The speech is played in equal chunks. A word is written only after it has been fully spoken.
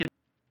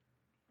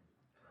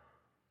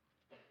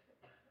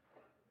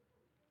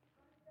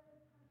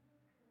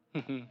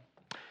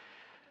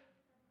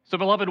So,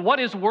 beloved, what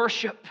is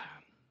worship?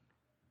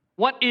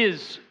 What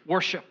is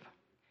worship?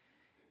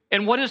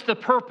 And what is the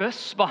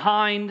purpose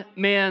behind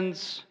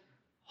man's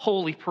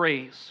holy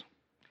praise?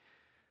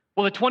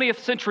 Well, the 20th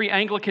century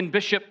Anglican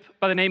bishop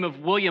by the name of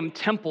William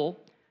Temple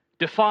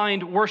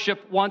defined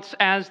worship once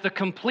as the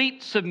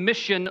complete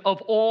submission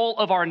of all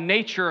of our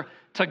nature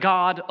to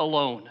God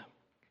alone.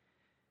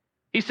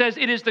 He says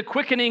it is the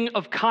quickening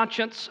of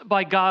conscience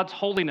by God's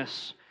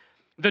holiness,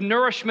 the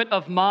nourishment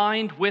of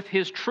mind with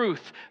His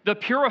truth, the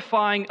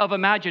purifying of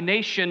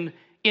imagination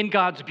in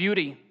God's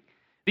beauty,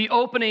 the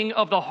opening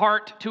of the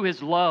heart to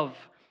His love,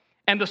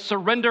 and the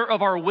surrender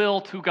of our will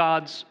to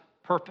God's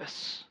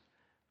purpose.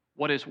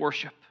 What is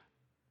worship?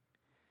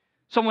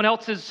 Someone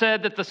else has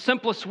said that the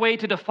simplest way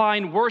to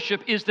define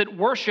worship is that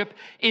worship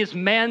is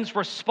man's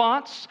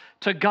response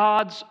to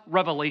God's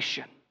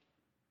revelation.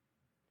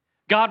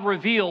 God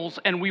reveals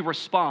and we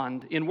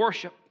respond in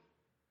worship.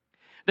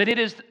 That it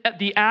is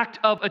the act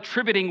of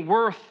attributing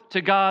worth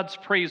to God's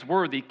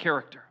praiseworthy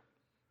character.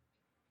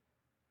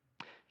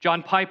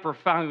 John Piper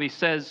finally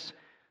says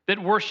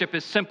that worship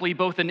is simply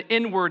both an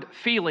inward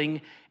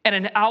feeling and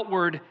an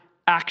outward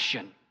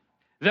action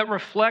that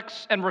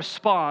reflects and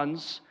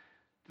responds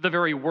to the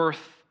very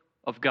worth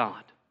of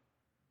God.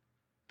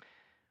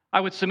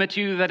 I would submit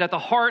to you that at the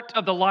heart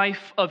of the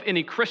life of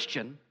any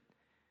Christian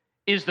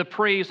is the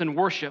praise and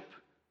worship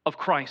of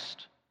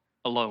Christ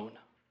alone.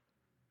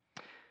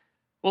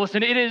 Well,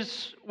 listen, it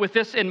is with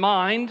this in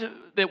mind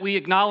that we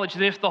acknowledge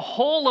that if the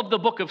whole of the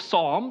book of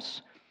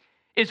Psalms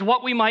is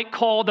what we might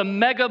call the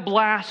mega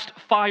blast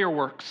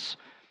fireworks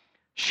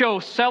show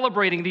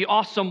celebrating the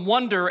awesome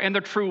wonder and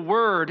the true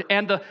word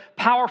and the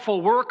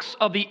powerful works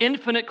of the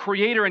infinite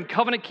creator and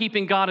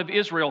covenant-keeping God of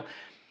Israel,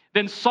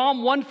 then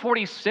Psalm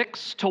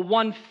 146 to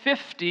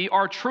 150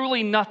 are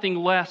truly nothing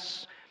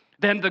less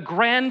than the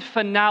grand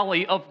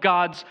finale of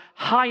God's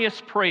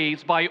highest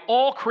praise by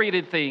all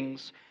created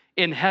things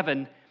in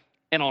heaven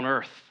and on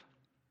earth.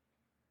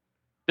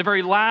 The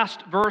very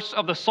last verse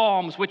of the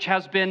Psalms, which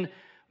has been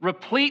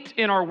replete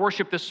in our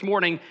worship this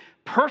morning,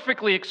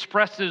 perfectly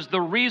expresses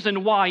the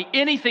reason why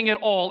anything at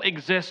all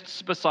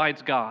exists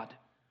besides God.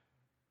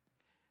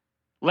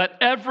 Let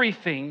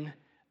everything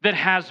that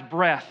has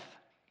breath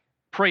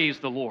praise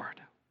the Lord.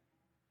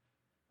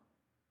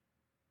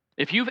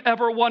 If you've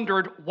ever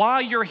wondered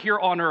why you're here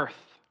on earth,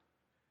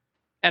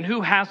 and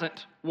who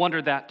hasn't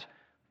wondered that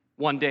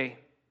one day,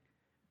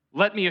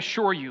 let me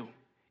assure you,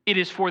 it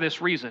is for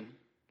this reason.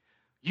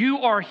 You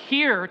are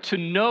here to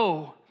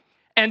know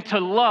and to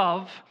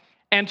love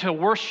and to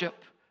worship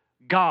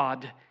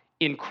God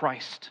in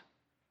Christ.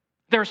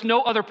 There's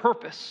no other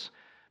purpose.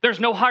 There's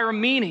no higher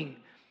meaning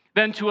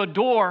than to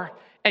adore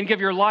and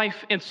give your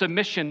life in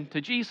submission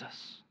to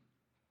Jesus.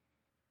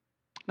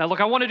 Now,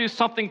 look, I want to do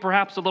something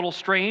perhaps a little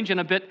strange and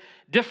a bit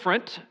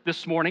different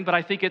this morning, but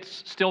I think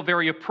it's still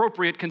very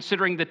appropriate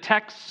considering the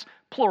texts,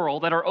 plural,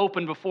 that are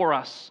open before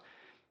us.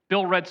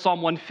 Bill read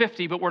Psalm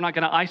 150, but we're not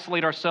going to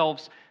isolate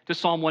ourselves to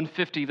Psalm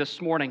 150 this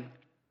morning.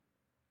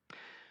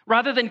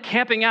 Rather than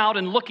camping out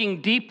and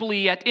looking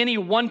deeply at any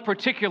one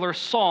particular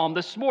psalm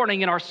this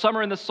morning in our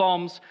Summer in the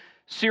Psalms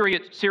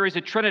series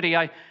at Trinity,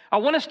 I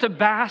want us to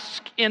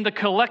bask in the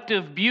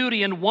collective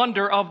beauty and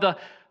wonder of the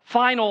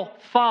final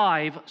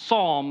 5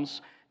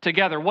 psalms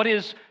together, what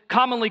is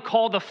commonly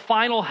called the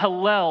final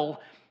Hallel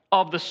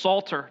of the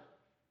Psalter,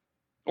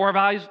 or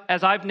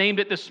as I've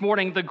named it this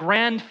morning, the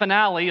grand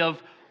finale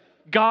of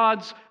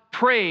God's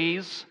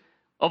praise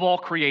of all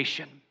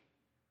creation.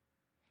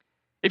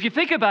 If you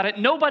think about it,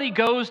 nobody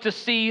goes to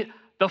see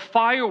the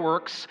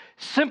fireworks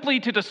simply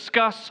to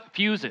discuss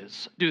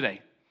fuses, do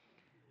they?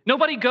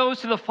 Nobody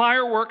goes to the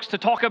fireworks to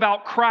talk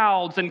about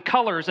crowds and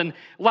colors and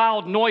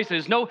loud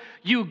noises. No,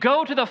 you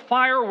go to the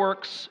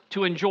fireworks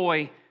to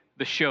enjoy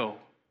the show.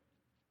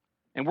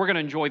 And we're going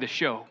to enjoy the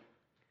show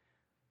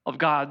of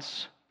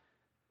God's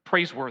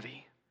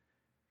praiseworthy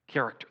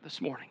character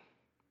this morning.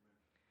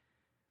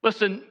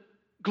 Listen,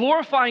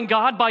 glorifying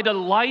God by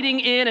delighting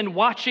in and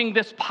watching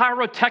this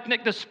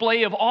pyrotechnic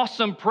display of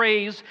awesome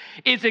praise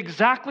is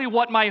exactly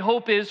what my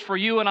hope is for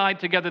you and I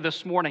together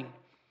this morning.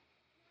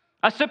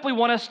 I simply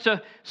want us to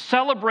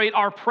celebrate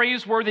our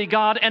praiseworthy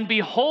God and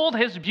behold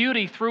His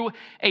beauty through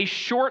a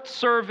short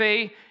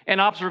survey and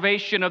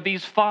observation of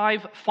these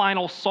 5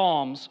 final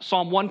Psalms,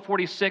 Psalm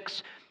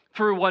 146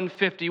 through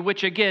 150,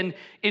 which again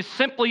is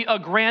simply a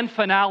grand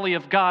finale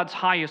of God's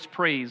highest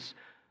praise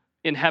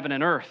in heaven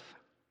and earth.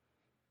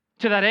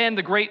 To that end,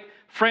 the great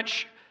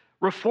French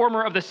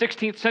reformer of the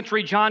 16th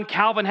century, John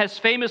Calvin, has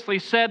famously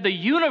said, "The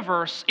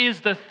universe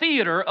is the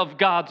theater of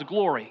God's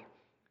glory."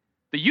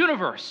 The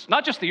universe,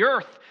 not just the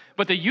earth,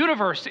 but the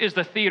universe is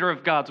the theater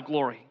of God's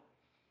glory.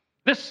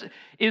 This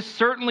is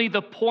certainly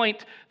the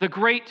point, the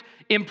great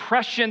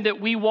impression that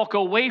we walk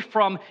away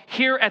from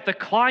here at the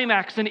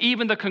climax and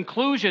even the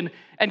conclusion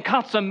and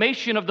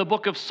consummation of the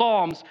book of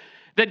Psalms,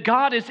 that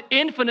God is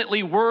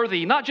infinitely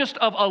worthy, not just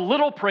of a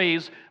little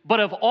praise, but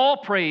of all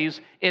praise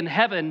in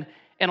heaven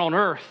and on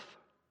earth.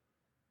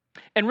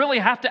 And really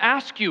have to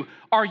ask you,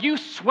 are you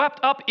swept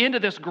up into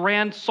this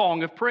grand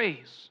song of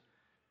praise?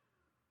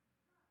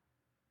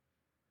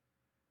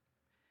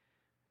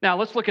 Now,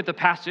 let's look at the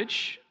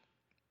passage.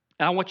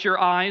 And I want your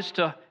eyes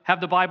to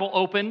have the Bible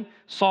open,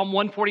 Psalm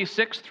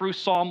 146 through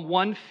Psalm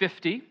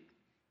 150.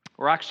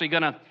 We're actually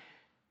going to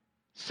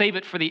save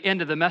it for the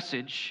end of the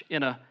message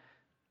in a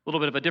little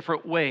bit of a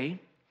different way.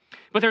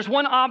 But there's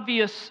one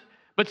obvious,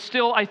 but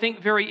still, I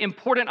think, very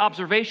important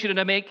observation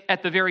to make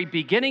at the very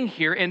beginning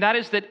here, and that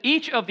is that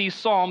each of these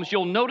Psalms,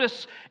 you'll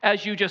notice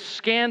as you just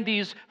scan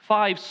these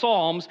 5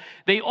 Psalms,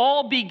 they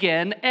all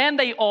begin and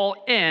they all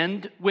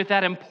end with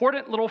that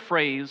important little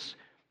phrase,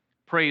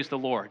 praise the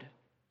Lord.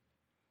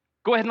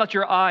 Go ahead and let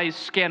your eyes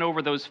scan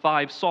over those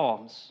 5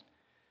 Psalms.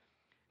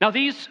 Now,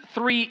 these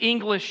 3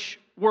 English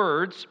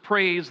words,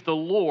 praise the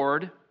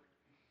Lord,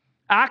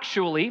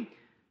 actually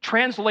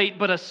translate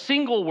but a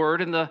single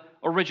word in the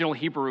original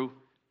Hebrew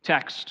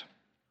text,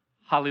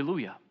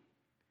 hallelujah.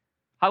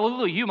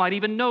 Hallelujah, you might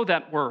even know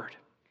that word.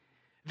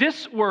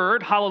 This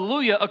word,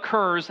 hallelujah,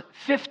 occurs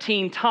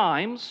 15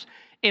 times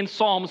in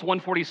Psalms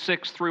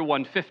 146 through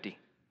 150.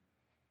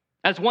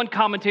 As one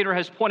commentator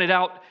has pointed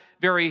out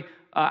very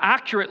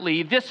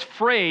accurately, this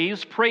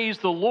phrase, praise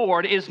the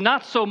Lord, is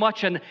not so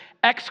much an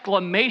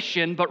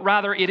exclamation, but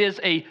rather it is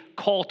a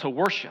call to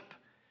worship.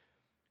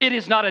 It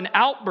is not an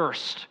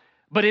outburst,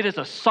 but it is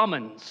a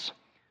summons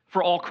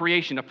for all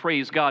creation to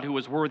praise God who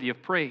is worthy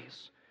of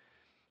praise.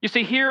 You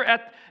see, here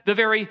at the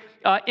very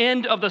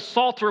end of the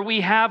Psalter,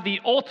 we have the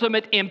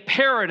ultimate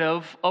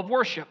imperative of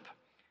worship,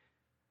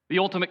 the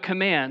ultimate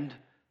command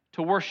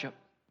to worship.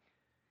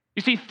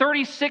 You see,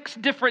 36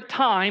 different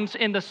times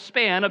in the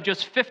span of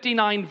just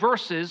 59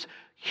 verses,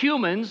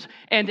 humans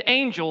and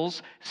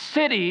angels,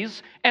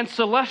 cities and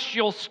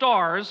celestial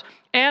stars,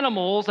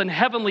 animals and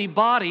heavenly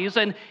bodies,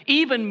 and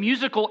even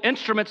musical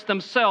instruments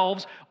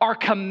themselves are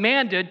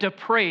commanded to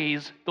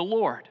praise the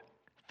Lord.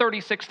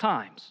 36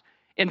 times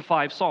in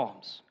 5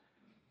 Psalms.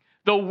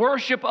 The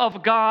worship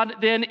of God,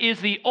 then, is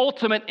the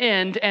ultimate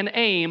end and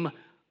aim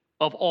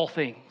of all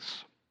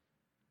things.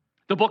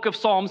 The book of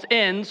Psalms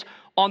ends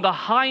on the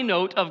high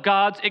note of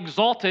God's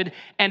exalted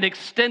and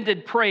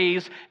extended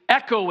praise,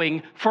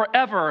 echoing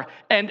forever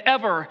and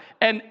ever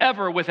and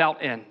ever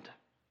without end.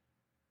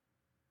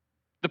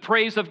 The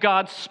praise of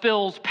God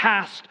spills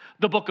past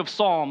the book of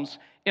Psalms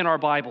in our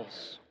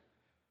Bibles.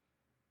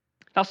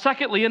 Now,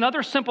 secondly,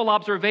 another simple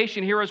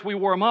observation here as we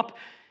warm up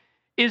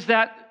is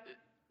that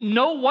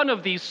no one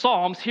of these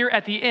Psalms here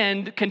at the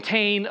end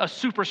contain a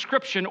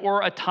superscription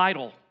or a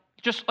title.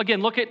 Just,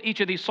 again, look at each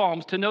of these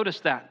Psalms to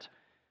notice that.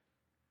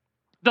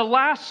 The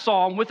last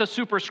Psalm with a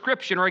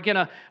superscription, or again,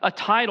 a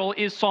title,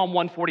 is Psalm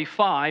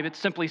 145. It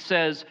simply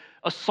says,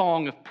 a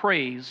song of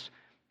praise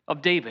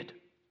of David.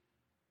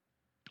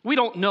 We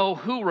don't know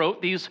who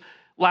wrote these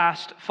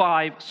last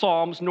 5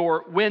 Psalms,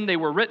 nor when they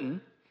were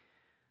written.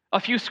 A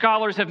few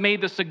scholars have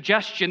made the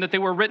suggestion that they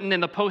were written in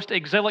the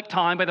post-exilic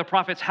time by the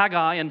prophets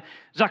Haggai and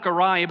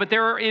Zechariah, but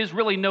there is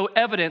really no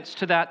evidence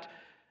to that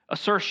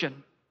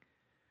assertion.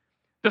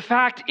 The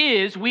fact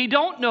is, we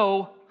don't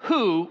know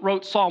who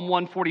wrote Psalm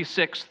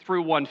 146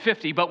 through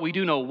 150, but we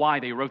do know why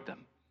they wrote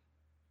them.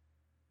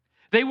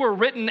 They were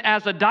written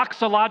as a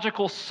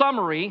doxological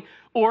summary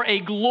or a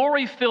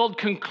glory-filled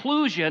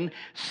conclusion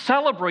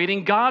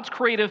celebrating God's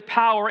creative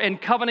power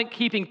and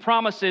covenant-keeping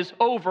promises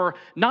over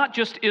not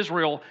just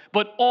Israel,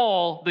 but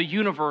all the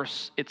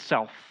universe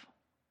itself.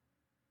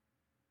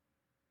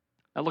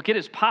 Now look, it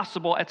is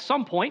possible at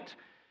some point,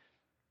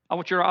 I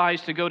want your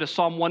eyes to go to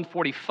Psalm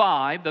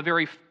 145, the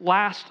very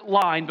last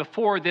line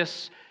before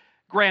this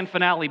grand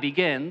finale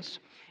begins.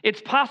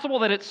 It's possible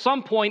that at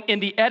some point in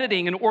the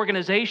editing and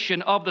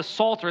organization of the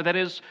Psalter, that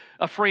is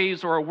a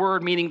phrase or a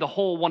word meaning the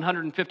whole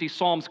 150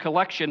 Psalms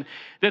collection,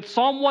 that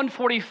Psalm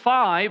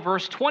 145,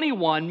 verse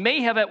 21,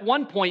 may have at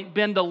one point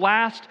been the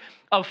last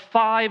of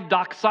 5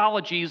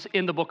 doxologies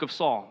in the book of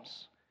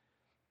Psalms.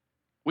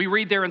 We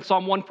read there in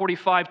Psalm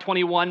 145,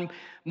 21,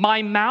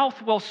 "My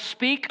mouth will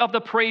speak of the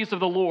praise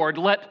of the Lord.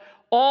 Let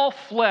all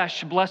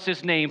flesh bless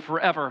his name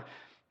forever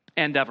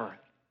and ever."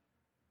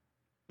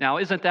 Now,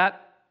 isn't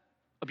that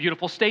a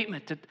beautiful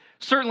statement? It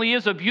certainly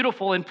is a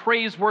beautiful and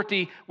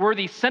praiseworthy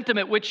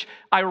sentiment, which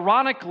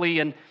ironically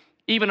and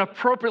even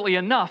appropriately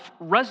enough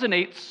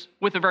resonates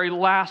with the very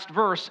last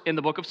verse in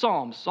the book of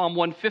Psalms, Psalm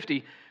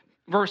 150,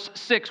 verse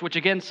 6, which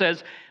again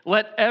says,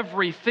 "Let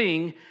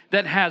everything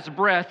that has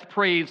breath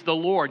praise the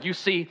Lord." You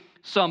see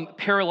some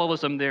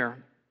parallelism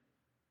there.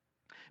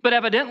 But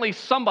evidently,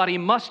 somebody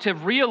must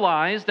have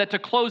realized that to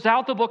close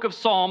out the book of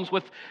Psalms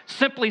with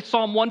simply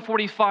Psalm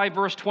 145,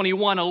 verse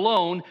 21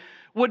 alone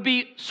would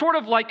be sort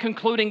of like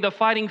concluding the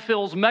Fighting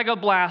Phil's Mega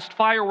Blast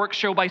fireworks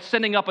show by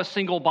sending up a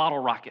single bottle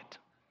rocket.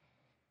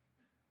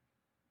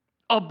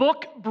 A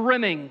book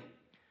brimming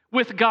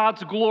with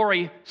God's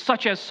glory,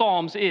 such as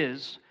Psalms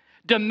is,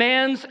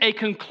 demands a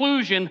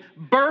conclusion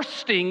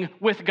bursting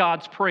with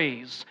God's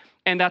praise.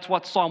 And that's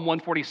what Psalm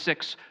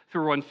 146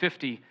 through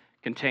 150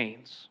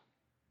 contains.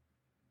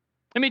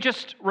 Let me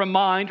just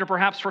remind, or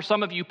perhaps for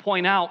some of you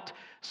point out,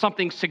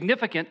 something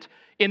significant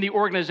in the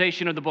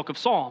organization of the book of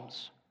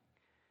Psalms.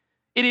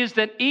 It is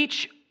that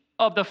each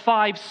of the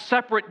 5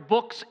 separate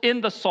books in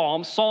the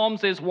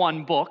Psalms is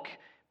one book,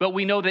 but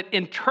we know that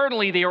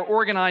internally they are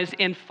organized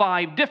in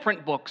 5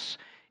 different books.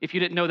 If you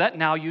didn't know that,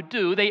 now you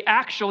do. They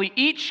actually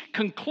each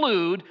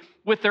conclude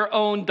with their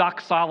own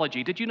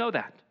doxology. Did you know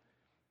that?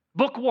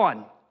 Book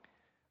 1,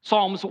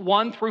 Psalms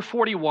 1 through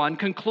 41,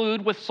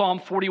 conclude with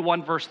Psalm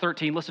 41, verse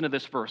 13. Listen to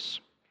this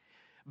verse.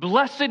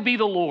 Blessed be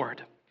the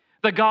Lord,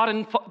 the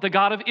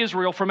God of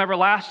Israel, from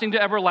everlasting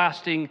to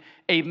everlasting.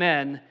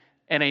 Amen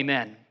and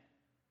amen.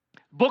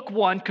 Book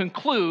 1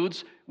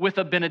 concludes with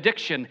a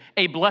benediction,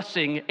 a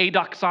blessing, a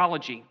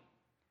doxology.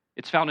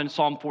 It's found in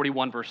Psalm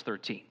 41, verse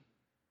 13.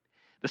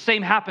 The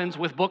same happens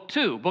with Book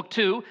 2. Book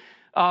 2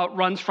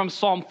 runs from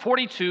Psalm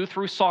 42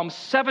 through Psalm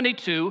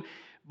 72,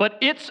 but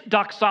its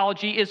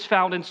doxology is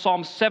found in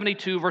Psalm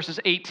 72, verses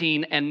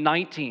 18 and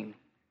 19.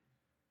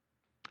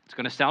 It's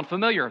going to sound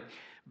familiar.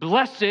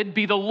 Blessed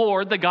be the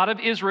Lord, the God of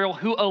Israel,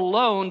 who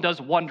alone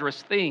does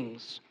wondrous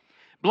things.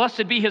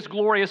 Blessed be his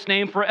glorious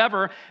name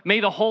forever. May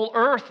the whole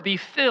earth be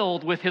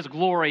filled with his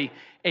glory.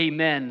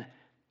 Amen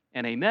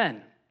and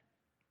amen.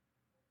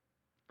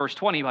 Verse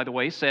 20, by the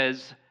way,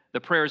 says, the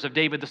prayers of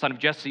David, the son of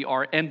Jesse,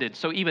 are ended.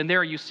 So even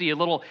there you see a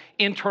little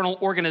internal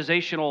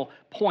organizational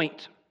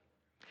point.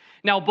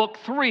 Now, Book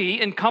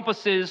 3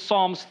 encompasses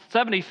Psalms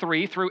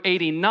 73 through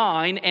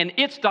 89, and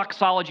its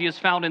doxology is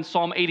found in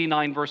Psalm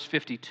 89, verse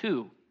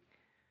 52.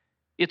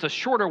 It's a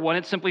shorter one.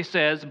 It simply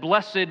says,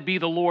 Blessed be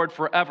the Lord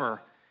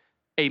forever.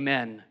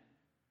 Amen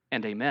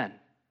and amen.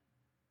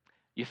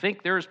 You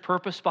think there's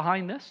purpose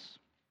behind this?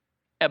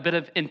 A bit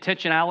of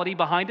intentionality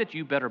behind it?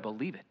 You better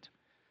believe it.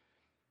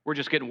 We're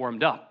just getting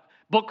warmed up.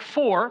 Book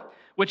 4,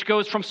 which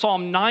goes from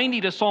Psalm 90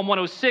 to Psalm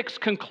 106,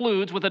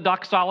 concludes with a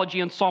doxology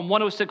in Psalm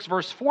 106,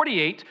 verse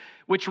 48,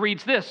 which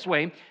reads this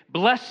way,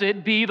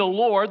 Blessed be the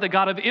Lord, the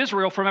God of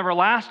Israel, from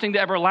everlasting to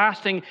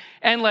everlasting,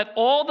 and let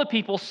all the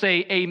people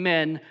say,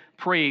 Amen,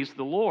 praise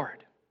the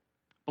Lord.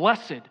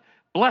 Blessed,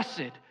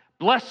 blessed,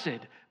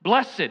 blessed,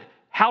 blessed.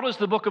 How does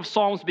the book of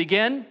Psalms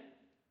begin?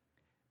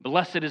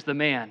 Blessed is the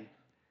man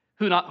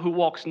who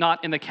walks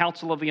not in the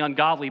counsel of the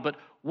ungodly, but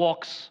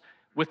walks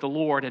with the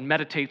Lord and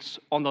meditates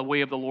on the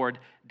way of the Lord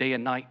day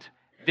and night.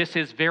 This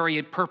is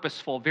very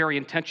purposeful, very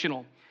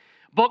intentional.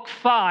 Book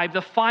 5,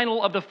 the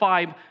final of the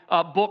 5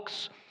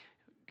 books,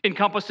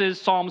 encompasses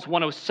Psalms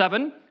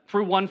 107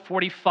 through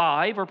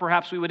 145, or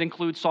perhaps we would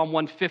include Psalm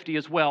 150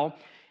 as well.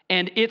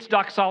 And its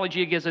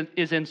doxology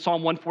is in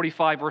Psalm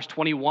 145, verse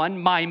 21.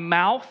 My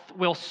mouth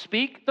will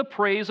speak the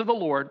praise of the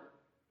Lord,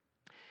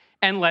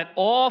 and let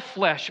all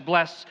flesh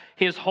bless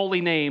his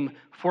holy name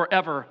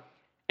forever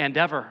and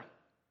ever.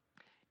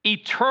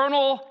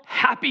 Eternal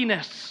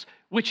happiness,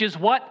 which is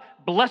what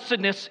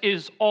blessedness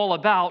is all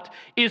about,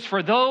 is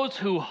for those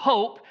who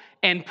hope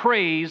and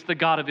praise the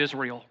God of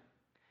Israel.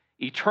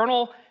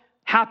 Eternal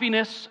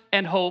happiness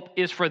and hope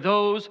is for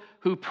those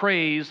who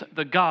praise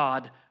the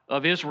God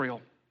of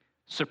Israel,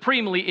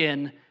 supremely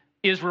in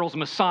Israel's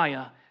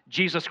Messiah,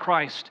 Jesus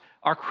Christ,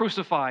 our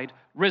crucified,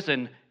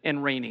 risen,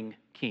 and reigning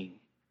King.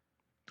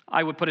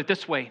 I would put it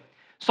this way.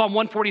 Psalm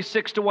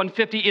 146 to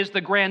 150 is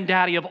the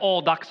granddaddy of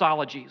all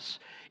doxologies,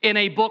 in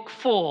a book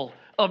full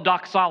of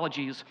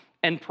doxologies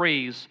and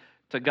praise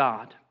to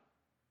God.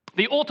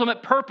 The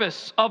ultimate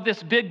purpose of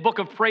this big book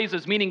of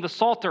praises, meaning the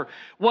Psalter,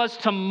 was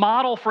to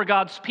model for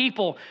God's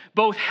people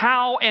both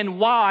how and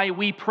why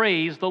we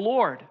praise the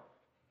Lord.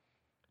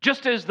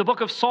 Just as the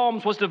book of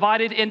Psalms was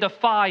divided into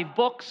 5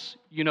 books,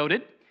 you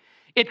noted,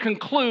 it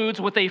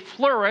concludes with a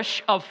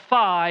flourish of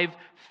 5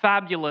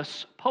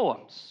 fabulous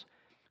poems,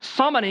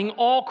 summoning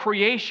all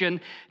creation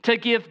to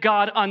give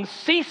God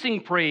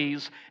unceasing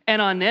praise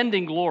and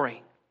unending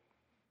glory.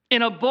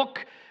 In a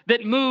book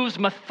that moves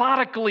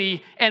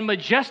methodically and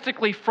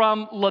majestically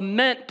from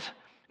lament,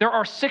 there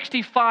are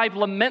 65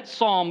 lament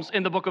psalms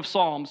in the book of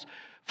Psalms.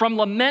 From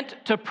lament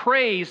to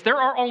praise, there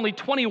are only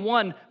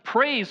 21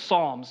 praise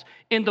psalms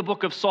in the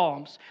book of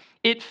Psalms.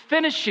 It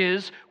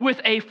finishes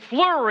with a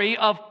flurry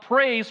of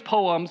praise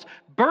poems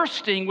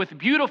bursting with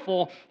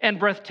beautiful and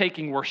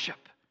breathtaking worship.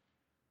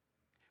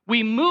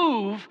 We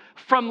move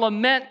from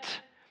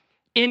lament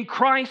in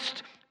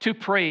Christ to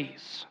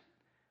praise,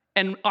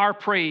 and our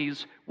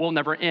praise will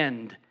never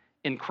end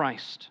in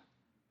Christ.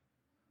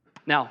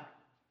 Now,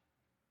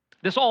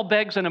 this all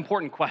begs an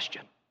important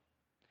question.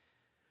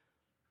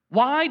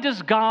 Why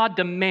does God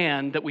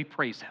demand that we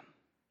praise him?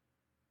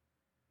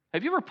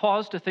 Have you ever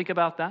paused to think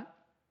about that?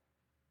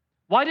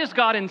 Why does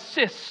God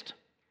insist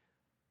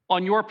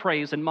on your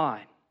praise and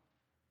mine?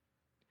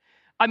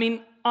 I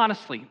mean,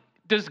 honestly,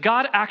 does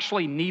God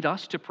actually need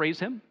us to praise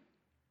him?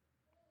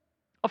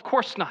 Of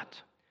course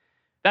not.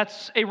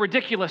 That's a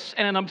ridiculous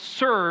and an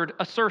absurd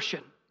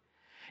assertion.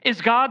 Is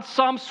God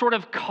some sort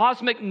of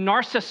cosmic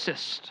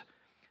narcissist?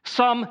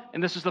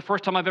 And this is the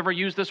first time I've ever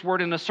used this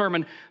word in a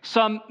sermon,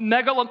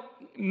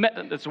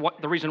 that's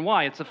the reason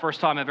why it's the first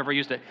time I've ever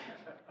used it.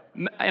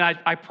 And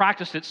I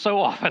practiced it so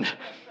often.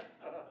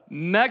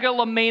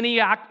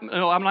 Megalomaniac,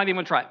 no, I'm not even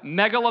going to try it.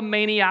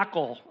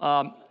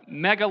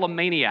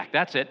 Megalomaniac,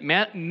 that's it.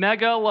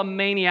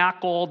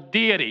 Megalomaniacal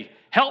deity.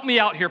 Help me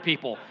out here,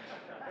 people.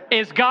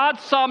 Is God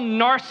some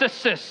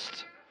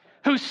narcissist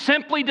who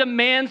simply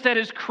demands that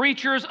his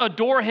creatures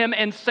adore him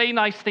and say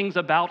nice things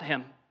about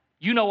him.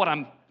 You know what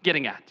I'm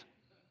getting at.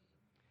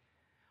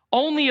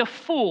 Only a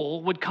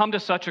fool would come to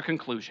such a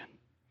conclusion.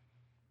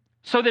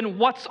 So then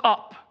what's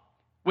up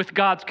with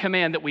God's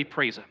command that we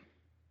praise him?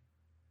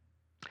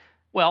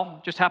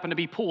 Well, just happened to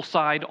be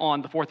poolside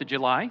on the 4th of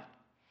July,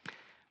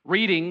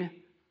 reading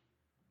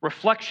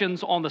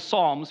Reflections on the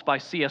Psalms by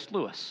C.S.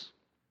 Lewis.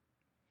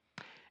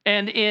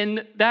 And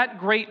in that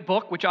great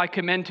book, which I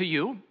commend to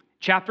you,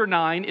 chapter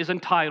 9 is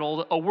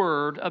entitled A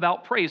Word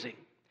About Praising.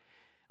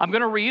 I'm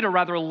going to read a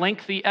rather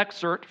lengthy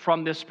excerpt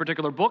from this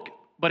particular book,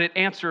 but it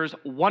answers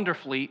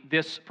wonderfully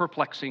this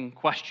perplexing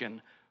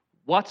question.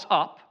 What's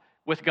up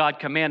with God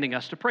commanding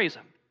us to praise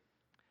him?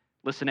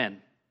 Listen in.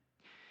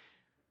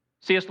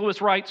 C.S. Lewis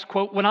writes,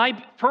 quote, "When I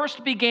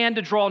first began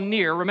to draw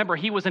near," remember,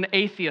 he was an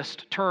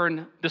atheist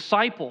turned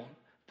disciple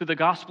through the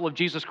gospel of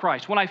Jesus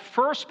Christ. "When I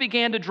first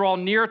began to draw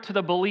near to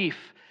the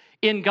belief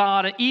in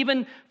God,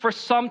 even for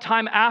some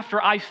time after,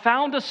 I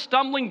found a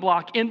stumbling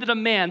block in the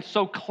demand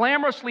so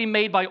clamorously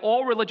made by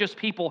all religious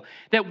people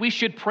that we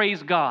should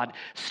praise God.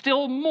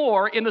 Still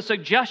more in the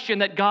suggestion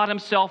that God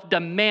himself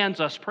demands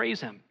us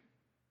praise him.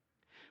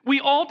 We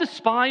all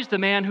despise the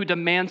man who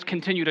demands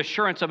continued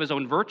assurance of his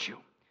own virtue,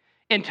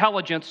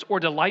 intelligence, or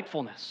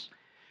delightfulness.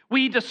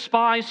 We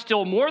despise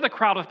still more the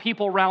crowd of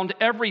people around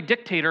every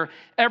dictator,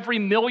 every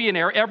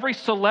millionaire, every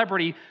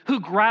celebrity who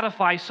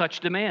gratify such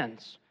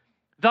demands.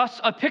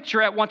 Thus, a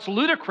picture at once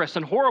ludicrous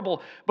and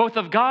horrible, both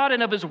of God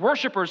and of his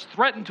worshipers,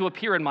 threatened to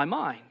appear in my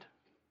mind.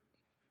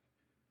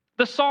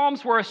 The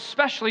Psalms were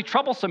especially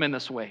troublesome in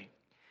this way.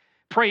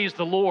 Praise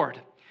the Lord.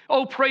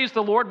 Oh, praise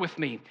the Lord with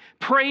me.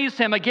 Praise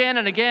him again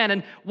and again.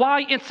 And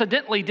why,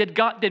 incidentally,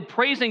 did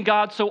praising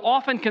God so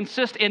often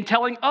consist in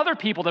telling other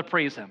people to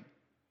praise him?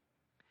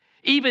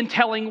 Even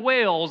telling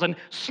whales and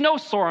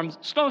snowstorms,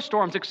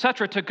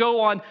 etc., to go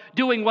on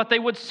doing what they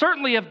would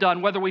certainly have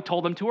done, whether we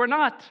told them to or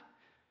not.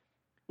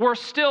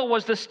 Worse still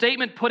was the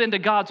statement put into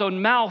God's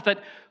own mouth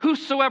that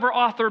whosoever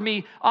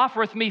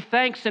offereth me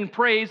thanks and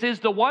praise is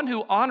the one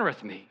who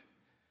honoreth me.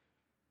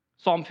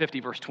 Psalm 50,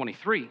 verse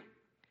 23.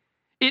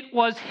 It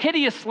was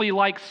hideously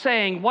like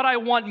saying, what I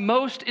want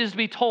most is to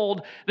be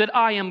told that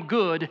I am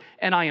good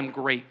and I am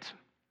great.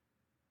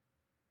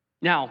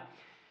 Now,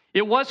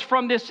 it was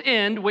from this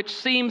end, which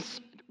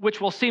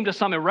will seem to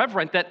some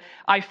irreverent, that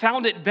I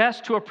found it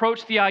best to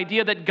approach the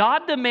idea that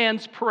God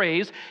demands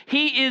praise.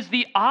 He is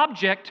the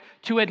object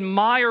to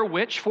admire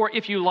which, for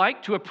if you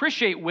like, to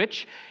appreciate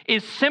which,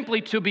 is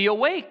simply to be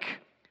awake,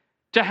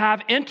 to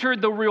have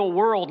entered the real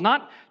world,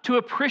 not to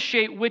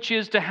appreciate which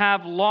is to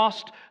have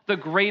lost the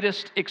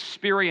greatest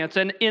experience,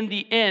 and in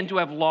the end to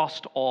have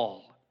lost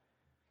all.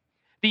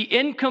 The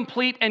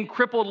incomplete and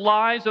crippled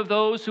lives of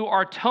those who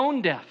are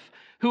tone deaf,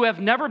 who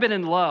have never been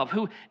in love,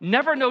 who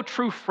never know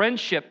true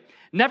friendship,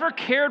 never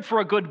cared for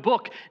a good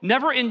book,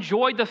 never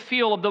enjoyed the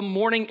feel of the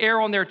morning air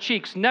on their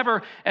cheeks,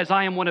 never, as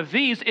I am one of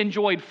these,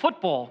 enjoyed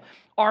football,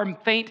 are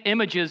faint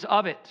images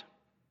of it.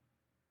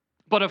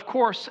 But of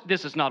course,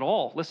 this is not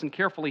all. Listen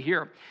carefully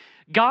here.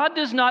 God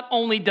does not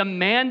only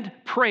demand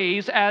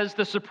praise as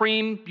the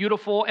supreme,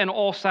 beautiful, and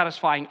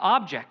all-satisfying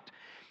object.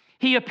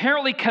 He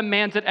apparently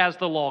commands it as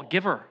the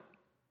lawgiver.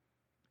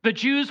 The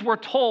Jews were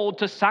told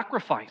to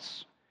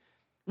sacrifice.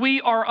 We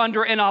are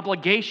under an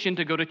obligation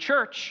to go to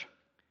church.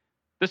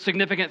 The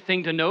significant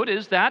thing to note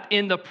is that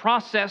in the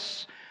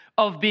process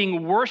of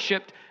being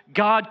worshiped,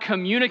 God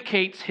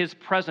communicates his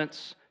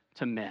presence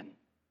to men.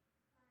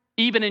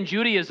 Even in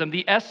Judaism,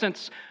 the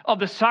essence of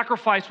the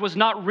sacrifice was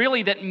not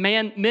really that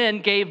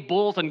men gave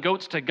bulls and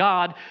goats to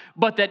God,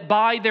 but that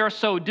by their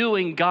so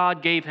doing,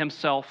 God gave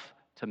himself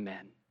to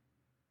men.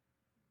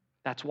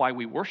 That's why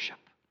we worship.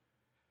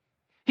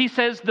 He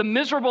says the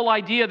miserable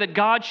idea that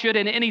God should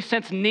in any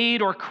sense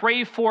need or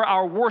crave for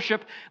our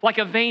worship, like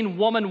a vain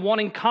woman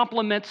wanting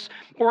compliments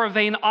or a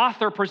vain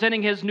author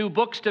presenting his new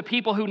books to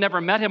people who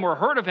never met him or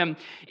heard of him,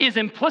 is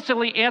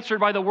implicitly answered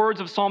by the words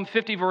of Psalm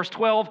 50, verse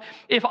 12,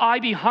 if I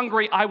be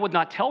hungry, I would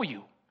not tell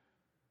you.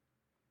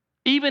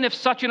 Even if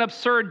such an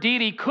absurd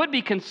deity could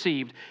be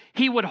conceived,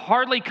 he would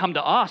hardly come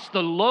to us,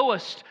 the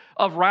lowest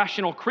of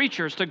rational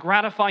creatures, to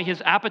gratify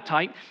his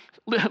appetite.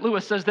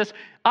 Lewis says this,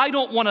 I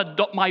don't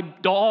want my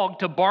dog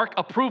to bark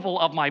approval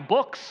of my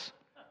books.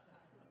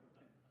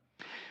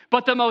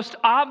 But the most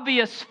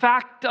obvious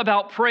fact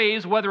about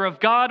praise, whether of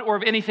God or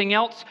of anything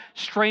else,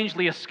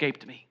 strangely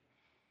escaped me.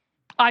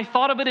 I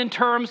thought of it in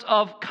terms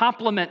of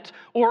compliment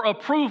or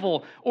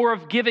approval or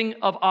of giving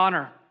of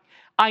honor.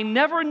 I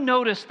never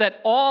noticed that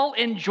all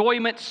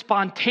enjoyment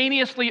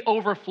spontaneously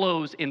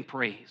overflows in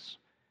praise.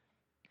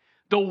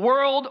 The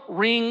world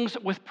rings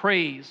with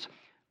praise.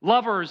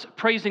 Lovers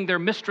praising their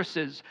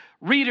mistresses,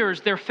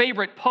 readers their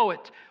favorite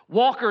poet,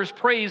 walkers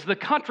praise the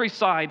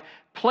countryside,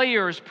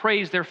 players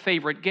praise their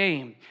favorite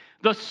game.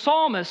 The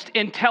psalmist,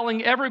 in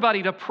telling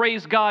everybody to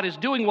praise God, is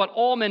doing what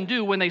all men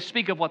do when they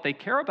speak of what they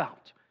care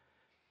about.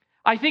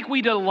 I think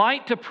we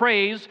delight to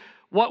praise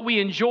what we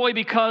enjoy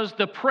because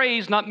the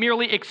praise not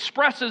merely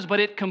expresses,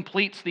 but it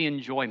completes the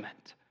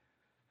enjoyment.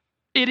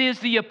 It is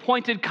the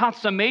appointed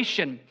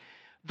consummation,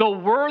 the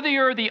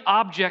worthier the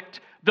object,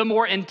 the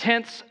more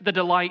intense the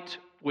delight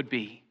would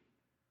be.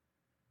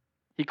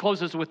 He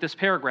closes with this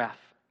paragraph.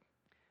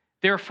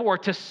 Therefore,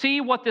 to see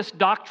what this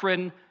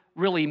doctrine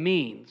really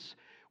means,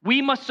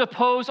 we must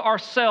suppose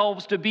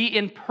ourselves to be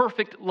in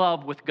perfect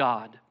love with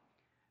God,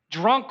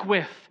 drunk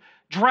with,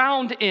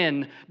 drowned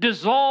in,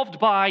 dissolved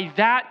by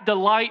that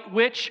delight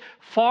which,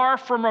 far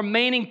from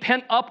remaining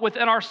pent up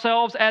within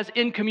ourselves as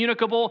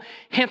incommunicable,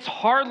 hence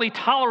hardly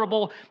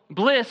tolerable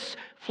bliss,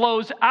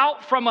 flows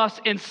out from us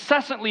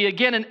incessantly,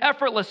 again in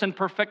effortless and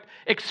perfect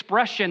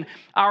expression,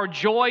 our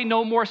joy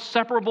no more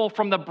separable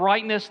from the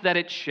brightness that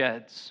it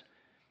sheds.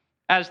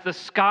 As the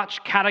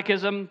Scotch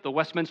Catechism, the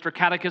Westminster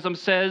Catechism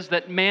says,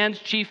 that man's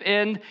chief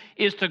end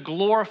is to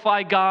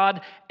glorify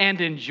God and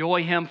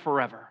enjoy Him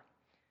forever.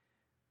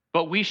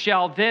 But we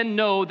shall then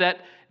know that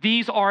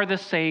these are the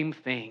same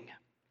thing.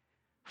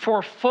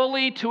 For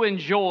fully to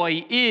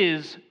enjoy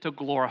is to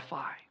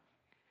glorify.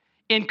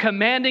 In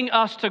commanding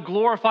us to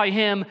glorify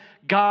Him,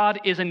 God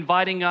is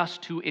inviting us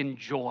to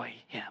enjoy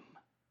Him.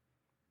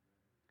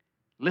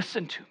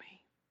 Listen to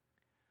me.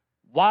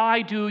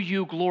 Why do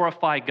you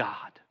glorify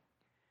God?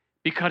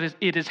 Because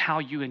it is how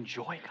you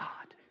enjoy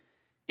God.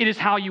 It is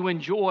how you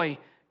enjoy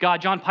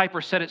God. John Piper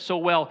said it so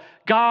well.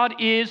 God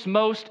is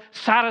most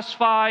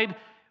satisfied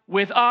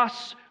with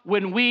us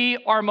when we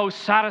are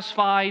most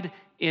satisfied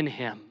in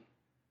Him.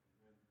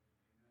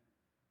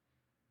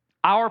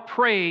 Our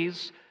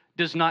praise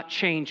does not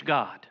change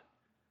God.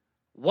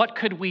 What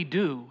could we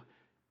do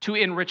to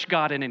enrich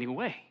God in any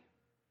way?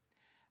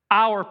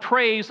 Our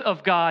praise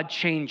of God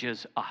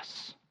changes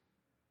us.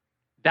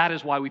 That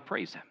is why we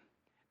praise Him.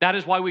 That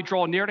is why we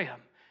draw near to Him.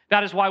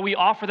 That is why we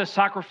offer the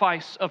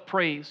sacrifice of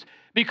praise,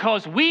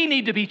 because we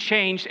need to be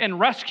changed and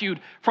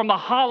rescued from the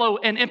hollow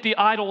and empty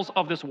idols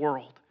of this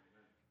world.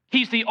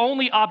 He's the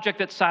only object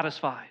that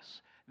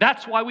satisfies.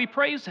 That's why we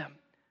praise Him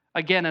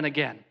again and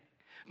again.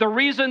 The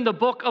reason the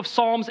book of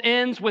Psalms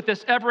ends with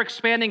this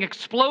ever-expanding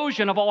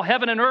explosion of all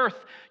heaven and earth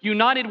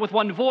united with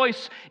one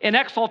voice in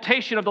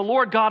exaltation of the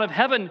Lord God of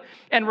heaven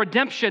and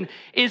redemption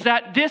is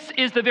that this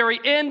is the very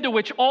end to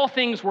which all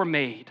things were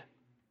made.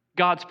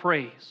 God's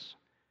praise.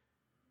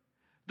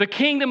 The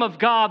kingdom of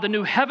God, the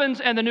new heavens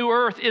and the new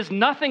earth, is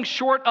nothing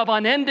short of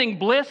unending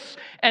bliss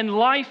and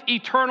life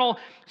eternal,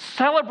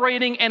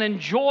 celebrating and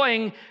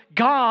enjoying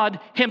God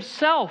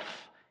Himself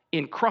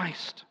in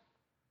Christ.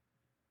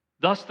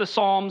 Thus the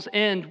Psalms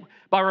end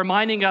by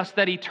reminding us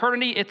that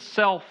eternity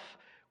itself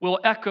will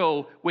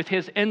echo with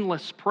His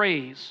endless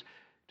praise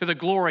to the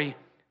glory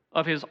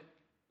of His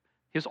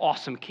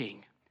awesome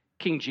King,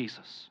 King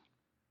Jesus.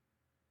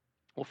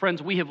 Well,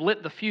 friends, we have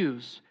lit the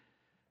fuse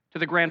to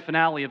the grand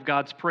finale of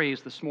God's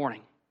praise this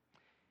morning.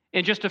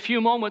 In just a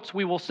few moments,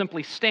 we will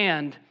simply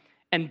stand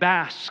and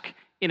bask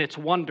in its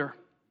wonder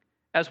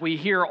as we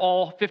hear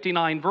all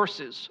 59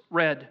 verses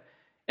read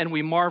and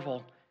we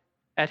marvel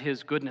at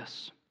His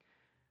goodness.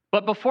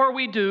 But before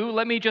we do,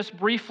 let me just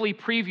briefly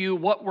preview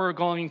what we're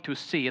going to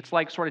see. It's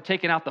like sort of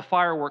taking out the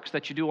fireworks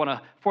that you do on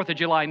a 4th of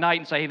July night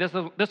and say,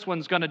 hey, this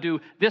one's going to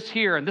do this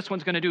here and this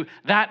one's going to do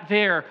that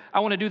there. I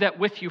want to do that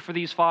with you for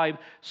these 5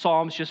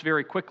 Psalms just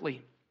very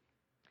quickly.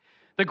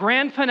 The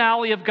grand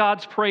finale of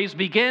God's praise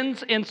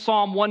begins in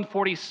Psalm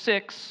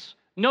 146,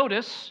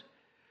 notice,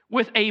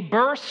 with a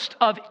burst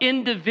of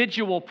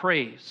individual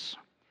praise.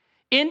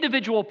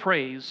 Individual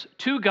praise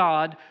to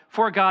God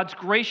for God's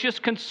gracious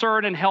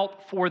concern and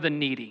help for the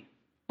needy.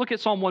 Look at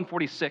Psalm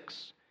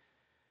 146.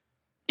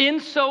 In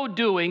so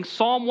doing,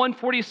 Psalm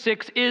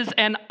 146 is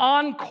an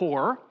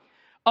encore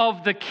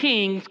of the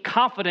king's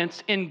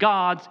confidence in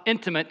God's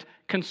intimate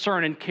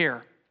concern and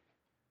care.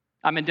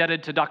 I'm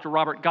indebted to Dr.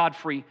 Robert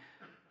Godfrey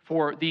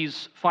for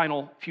these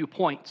final few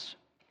points.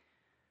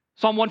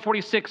 Psalm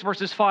 146,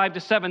 verses 5 to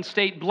 7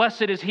 state,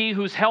 Blessed is he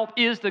whose help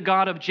is the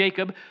God of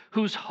Jacob,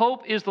 whose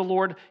hope is the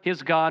Lord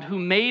his God, who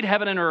made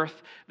heaven and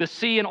earth, the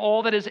sea and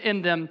all that is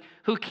in them,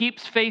 who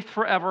keeps faith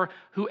forever,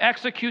 who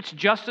executes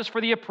justice for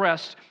the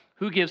oppressed,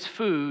 who gives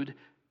food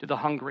to the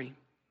hungry.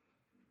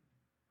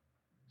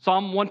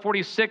 Psalm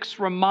 146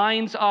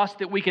 reminds us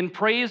that we can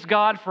praise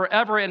God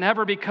forever and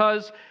ever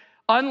because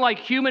unlike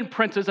human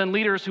princes and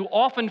leaders who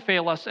often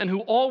fail us and who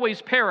always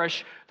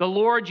perish, the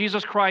Lord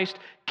Jesus Christ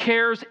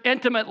cares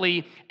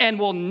intimately and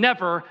will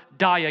never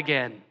die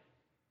again.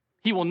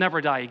 He will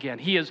never die again.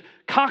 He has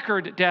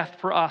conquered death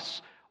for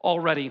us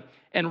already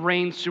and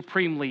reigns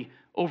supremely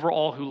over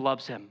all who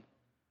loves Him.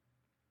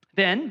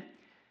 Then,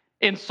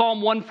 in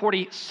Psalm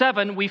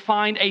 147, we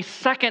find a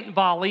second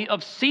volley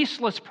of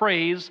ceaseless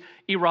praise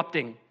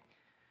erupting.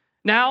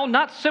 Now,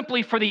 not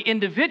simply for the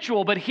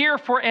individual, but here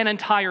for an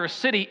entire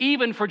city,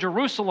 even for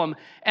Jerusalem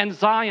and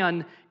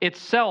Zion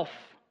itself.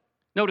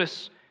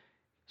 Notice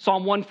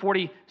Psalm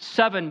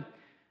 147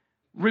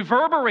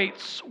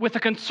 reverberates with the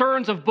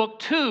concerns of Book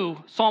 2,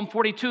 Psalm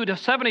 42 to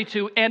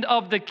 72, and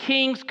of the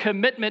king's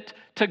commitment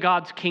to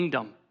God's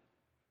kingdom.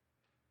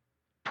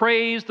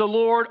 Praise the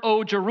Lord,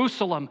 O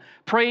Jerusalem.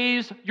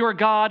 Praise your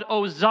God,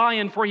 O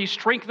Zion, for He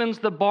strengthens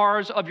the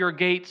bars of your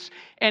gates,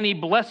 and He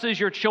blesses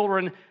your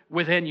children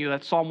within you.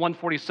 That's Psalm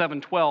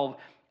 147, 12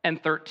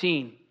 and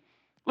 13.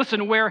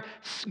 Listen, where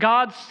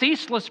God's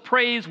ceaseless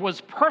praise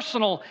was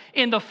personal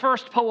in the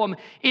first poem,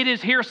 it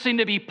is here seen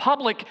to be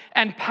public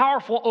and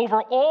powerful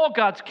over all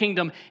God's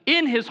kingdom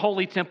in his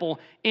holy temple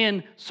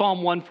in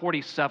Psalm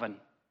 147.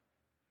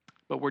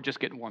 But we're just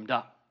getting warmed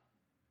up.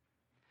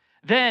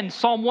 Then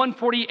Psalm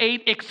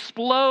 148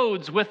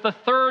 explodes with the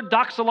third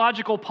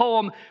doxological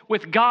poem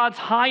with God's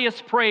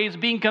highest praise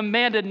being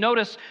commanded,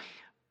 notice,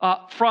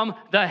 from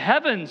the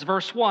heavens,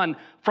 verse 1,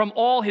 from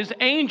all his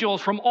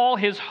angels, from all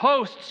his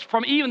hosts,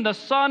 from even the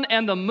sun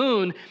and the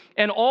moon,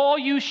 and all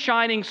you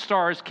shining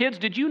stars. Kids,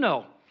 did you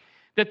know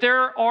that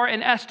there are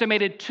an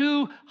estimated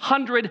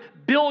 200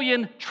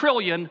 billion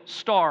trillion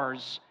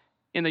stars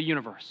in the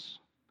universe?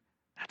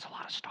 That's a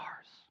lot of stars.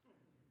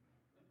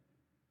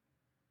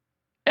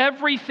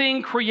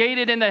 Everything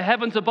created in the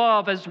heavens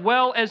above, as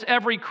well as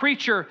every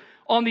creature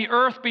on the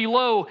earth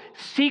below,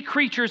 sea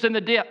creatures in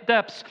the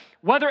depths,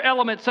 weather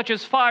elements such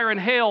as fire and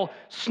hail,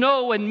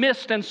 snow and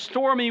mist and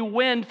stormy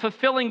wind,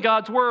 fulfilling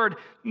God's word,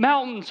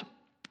 mountains,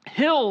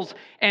 hills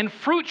and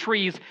fruit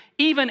trees,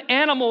 even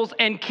animals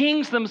and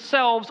kings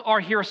themselves are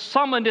here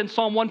summoned in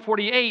Psalm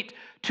 148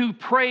 to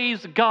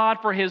praise God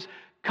for his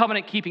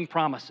covenant-keeping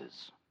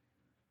promises.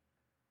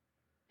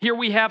 Here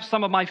we have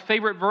some of my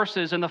favorite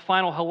verses in the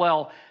final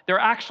Hallel. They're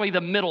actually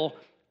the middle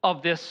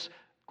of this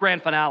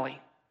grand finale.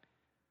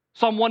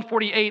 Psalm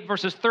 148,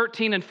 verses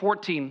 13 and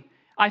 14.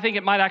 I think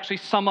it might actually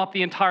sum up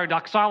the entire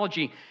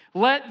doxology.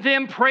 Let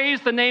them praise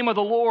the name of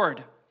the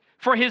Lord,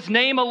 for his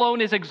name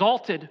alone is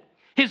exalted.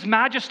 His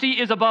majesty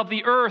is above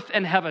the earth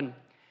and heaven.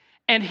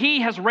 And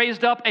he has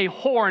raised up a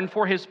horn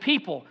for his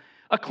people.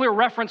 A clear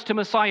reference to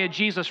Messiah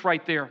Jesus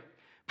right there.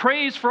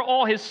 Praise for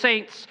all his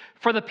saints,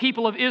 for the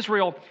people of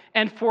Israel,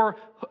 and for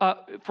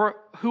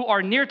who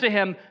are near to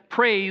him,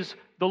 praise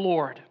the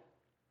Lord.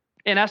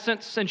 In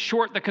essence, in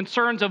short, the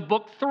concerns of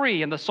Book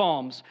 3 in the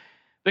Psalms,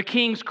 the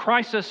king's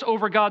crisis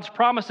over God's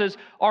promises,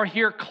 are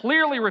here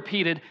clearly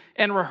repeated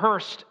and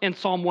rehearsed in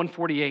Psalm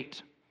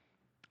 148.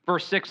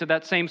 Verse 6 of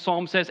that same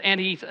psalm says, and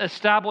he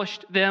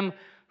established them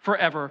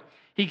forever.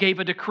 He gave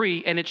a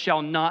decree, and it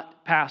shall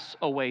not pass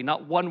away.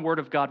 Not one word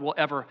of God will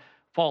ever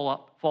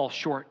fall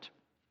short.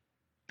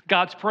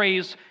 God's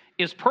praise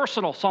is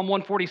personal, Psalm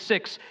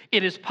 146.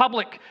 It is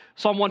public,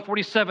 Psalm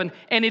 147.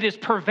 And it is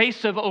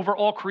pervasive over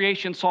all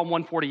creation, Psalm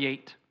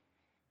 148.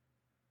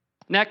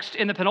 Next,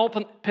 in the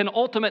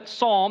penultimate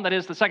psalm, that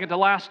is the second to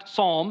last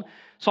psalm,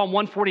 Psalm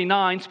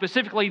 149,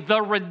 specifically,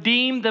 the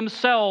redeemed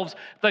themselves,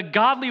 the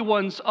godly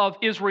ones of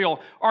Israel,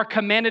 are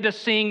commanded to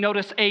sing,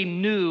 notice, a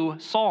new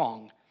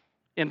song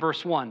in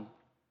verse 1.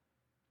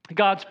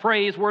 God's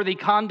praiseworthy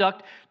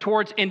conduct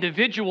towards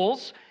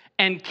individuals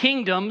and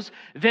kingdoms,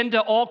 then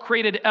to all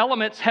created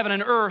elements, heaven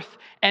and earth,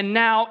 and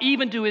now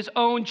even to his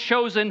own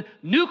chosen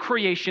new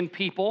creation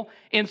people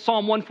in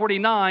Psalm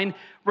 149,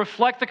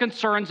 reflect the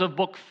concerns of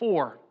Book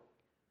 4,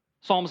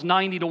 Psalms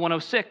 90 to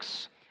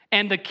 106,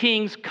 and the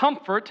king's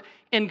comfort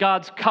in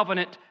God's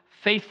covenant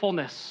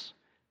faithfulness.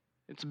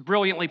 It's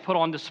brilliantly put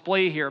on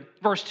display here.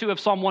 Verse 2 of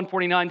Psalm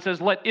 149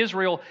 says, let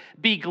Israel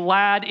be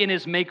glad in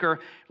his maker.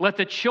 Let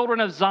the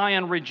children of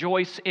Zion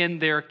rejoice in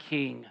their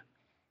king.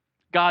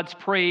 God's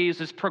praise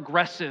is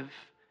progressive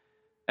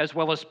as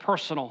well as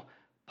personal,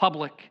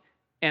 public,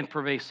 and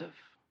pervasive.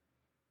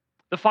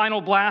 The final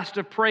blast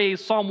of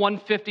praise, Psalm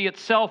 150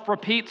 itself,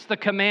 repeats the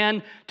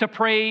command to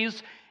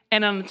praise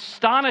an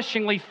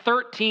astonishingly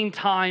 13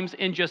 times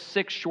in just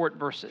 6 short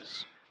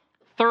verses.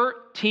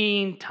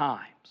 13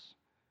 times.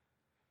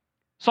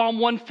 Psalm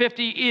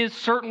 150 is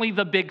certainly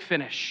the big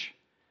finish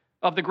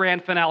of the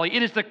grand finale.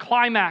 It is the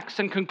climax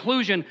and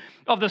conclusion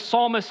of the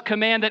psalmist's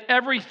command that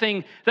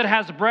everything that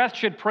has breath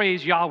should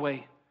praise Yahweh.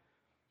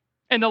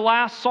 In the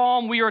last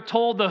psalm, we are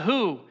told the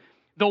who,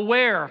 the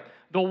where,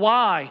 the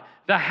why,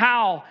 the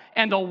how,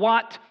 and the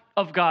what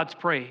of God's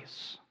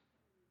praise.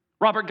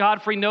 Robert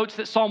Godfrey notes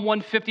that Psalm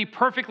 150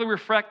 perfectly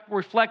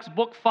reflects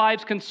Book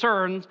 5's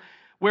concerns,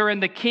 wherein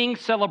the king's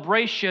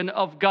celebration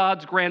of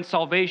God's grand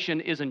salvation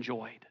is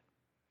enjoyed.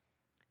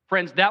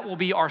 Friends, that will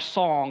be our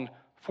song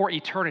for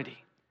eternity.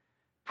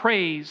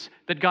 Praise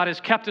that God has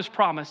kept his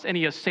promise and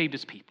he has saved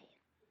his people.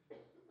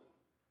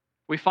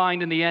 We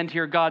find in the end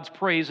here God's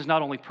praise is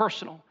not only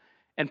personal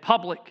and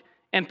public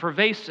and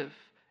pervasive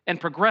and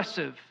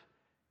progressive,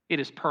 it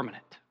is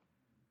permanent,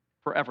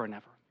 forever and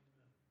ever.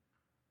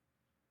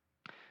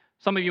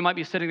 Some of you might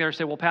be sitting there and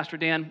say, well, Pastor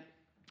Dan,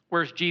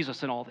 where's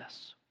Jesus in all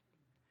this?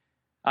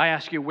 I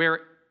ask you,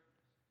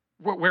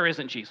 where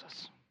isn't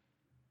Jesus?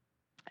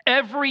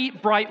 Every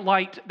bright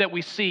light that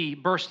we see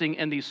bursting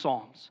in these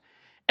psalms,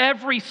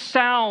 every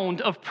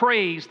sound of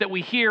praise that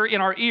we hear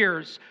in our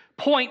ears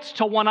points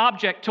to one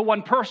object, to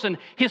one person.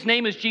 His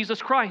name is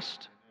Jesus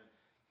Christ.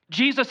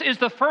 Jesus is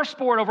the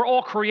firstborn over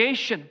all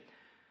creation.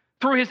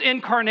 Through his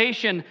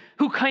incarnation,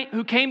 who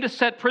came to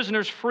set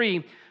prisoners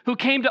free, who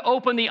came to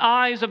open the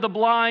eyes of the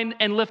blind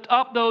and lift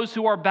up those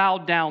who are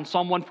bowed down,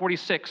 Psalm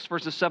 146,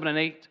 verses 7 and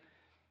 8.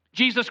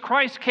 Jesus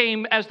Christ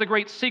came as the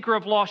great seeker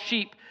of lost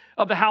sheep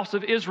of the house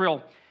of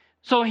Israel.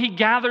 So he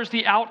gathers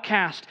the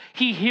outcast.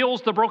 He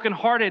heals the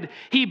brokenhearted.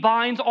 He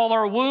binds all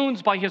our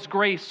wounds by his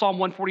grace. Psalm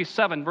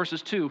 147,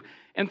 verses 2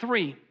 and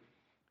 3.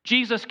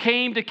 Jesus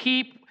came to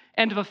keep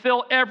and to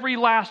fulfill every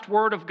last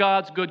word of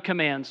God's good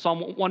commands.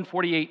 Psalm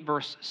 148,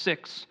 verse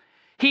 6.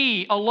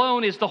 He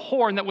alone is the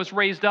horn that was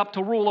raised up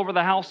to rule over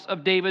the house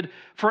of David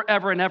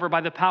forever and ever by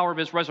the power of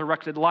his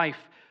resurrected life.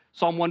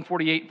 Psalm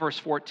 148, verse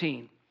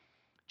 14.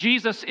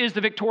 Jesus is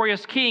the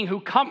victorious King who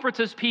comforts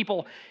his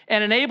people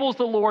and enables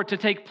the Lord to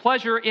take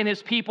pleasure in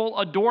his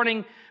people,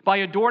 by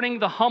adorning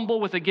the humble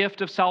with the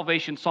gift of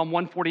salvation. Psalm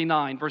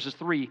 149, verses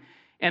 3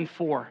 and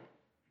 4.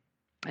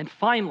 And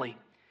finally,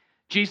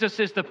 Jesus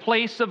is the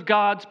place of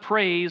God's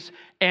praise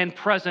and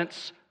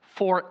presence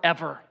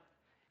forever.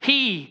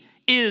 He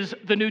is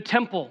the new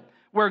temple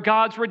where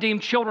God's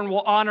redeemed children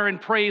will honor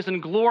and praise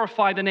and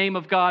glorify the name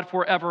of God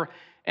forever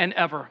and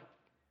ever.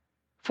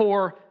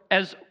 For,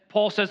 as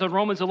Paul says in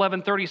Romans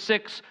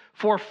 11:36,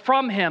 for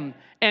from him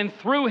and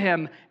through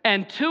him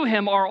and to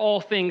him are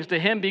all things. To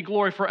him be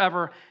glory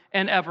forever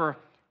and ever.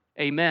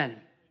 Amen.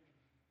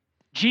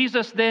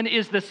 Jesus then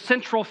is the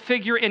central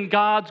figure in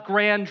God's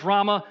grand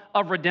drama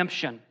of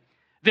redemption.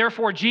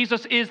 Therefore,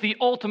 Jesus is the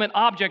ultimate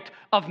object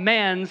of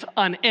man's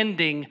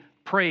unending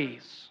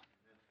praise.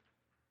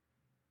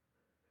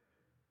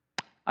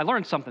 I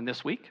learned something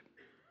this week.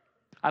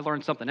 I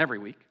learned something every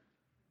week.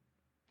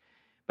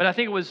 But I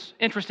think it was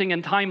interesting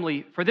and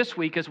timely for this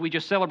week as we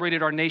just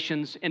celebrated our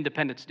nation's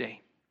Independence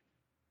Day.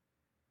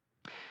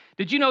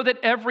 Did you know that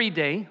every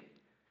day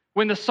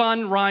when the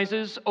sun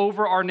rises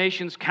over our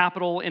nation's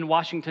capital in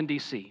Washington,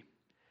 D.C.,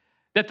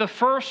 that the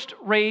first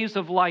rays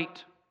of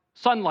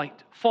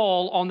sunlight,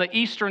 fall on the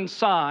eastern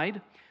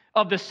side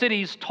of the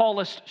city's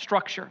tallest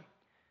structure,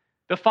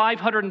 the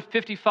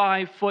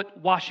 555-foot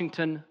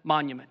Washington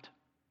Monument?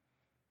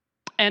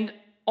 And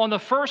on the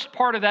first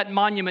part of that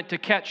monument to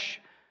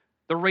catch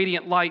the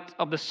radiant light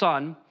of the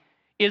sun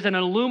is an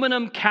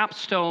aluminum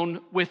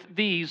capstone with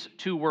these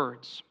two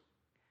words: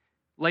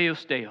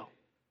 Laus Deo.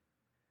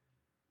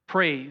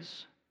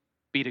 Praise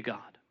be to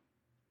God.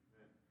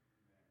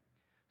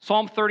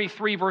 Psalm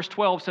 33, verse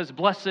 12 says,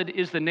 blessed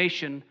is the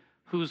nation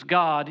whose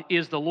God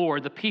is the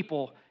Lord, the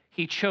people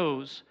he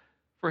chose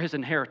for his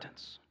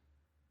inheritance.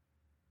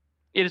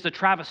 It is a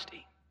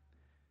travesty.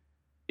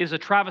 It is a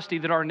travesty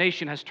that our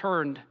nation has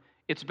turned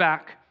its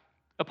back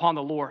upon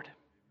the Lord.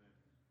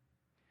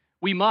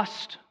 We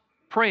must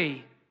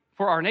pray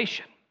for our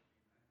nation,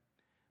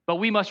 but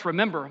we must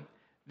remember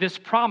this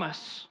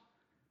promise.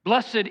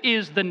 Blessed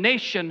is the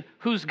nation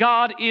whose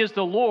God is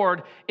the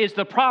Lord, is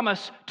the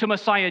promise to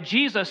Messiah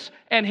Jesus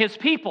and his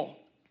people,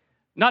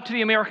 not to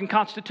the American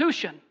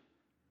Constitution.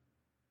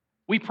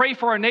 We pray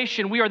for our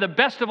nation. We are the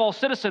best of all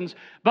citizens,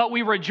 but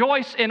we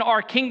rejoice in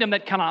our kingdom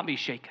that cannot be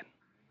shaken.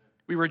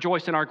 We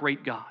rejoice in our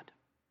great God.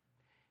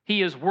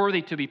 He is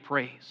worthy to be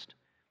praised.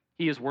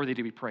 He is worthy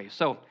to be praised.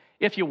 So,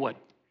 if you would,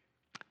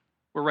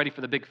 we're ready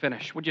for the big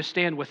finish. Would you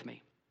stand with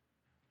me?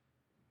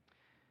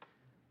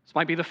 This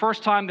might be the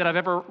first time that I've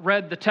ever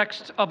read the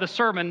text of the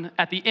sermon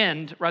at the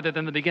end rather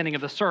than the beginning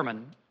of the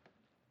sermon,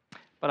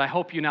 but I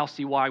hope you now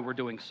see why we're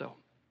doing so.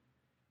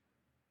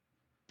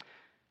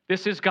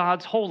 This is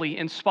God's holy,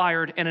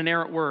 inspired, and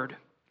inerrant word.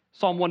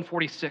 Psalm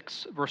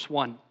 146, verse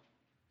 1.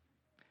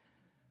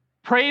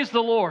 Praise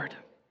the Lord.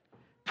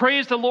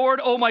 Praise the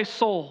Lord, O my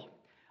soul.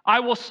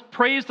 I will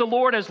praise the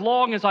Lord as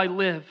long as I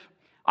live.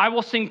 I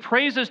will sing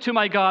praises to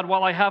my God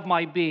while I have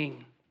my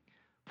being.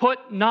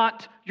 Put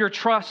not your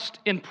trust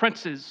in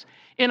princes,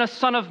 in a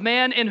son of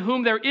man in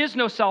whom there is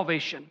no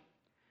salvation.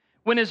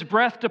 When his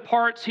breath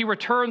departs, he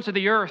returns to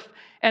the earth,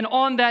 and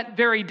on that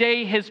very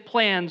day his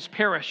plans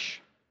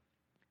perish.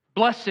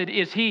 Blessed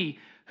is he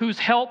whose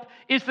help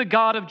is the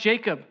God of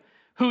Jacob,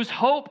 whose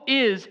hope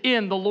is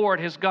in the Lord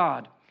his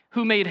God,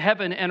 who made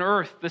heaven and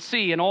earth, the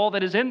sea, and all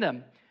that is in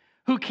them,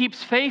 who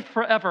keeps faith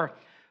forever,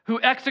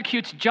 who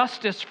executes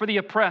justice for the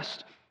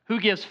oppressed, who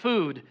gives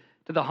food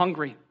to the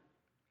hungry.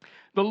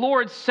 The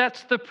Lord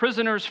sets the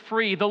prisoners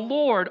free. The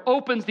Lord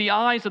opens the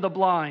eyes of the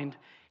blind.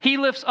 The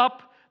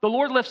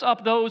Lord lifts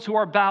up those who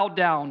are bowed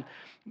down.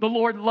 The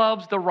Lord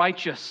loves the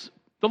righteous.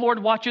 The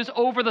Lord watches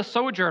over the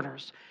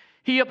sojourners.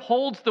 He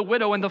upholds the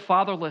widow and the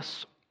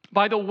fatherless.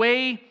 But the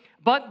way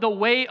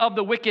of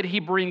the wicked he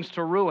brings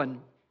to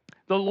ruin.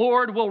 The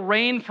Lord will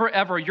reign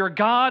forever. Your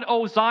God,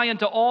 O Zion,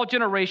 to all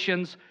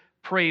generations,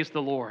 praise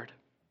the Lord.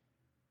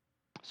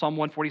 Psalm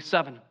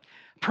 147.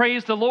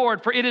 Praise the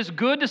Lord, for it is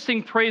good to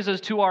sing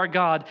praises to our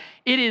God.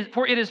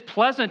 For it is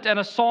pleasant, and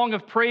a song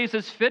of praise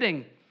is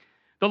fitting.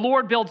 The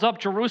Lord builds up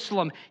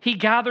Jerusalem. He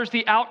gathers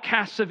the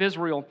outcasts of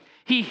Israel.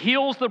 He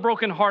heals the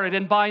brokenhearted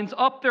and binds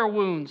up their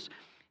wounds.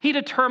 He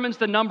determines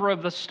the number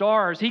of the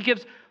stars. He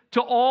gives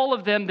to all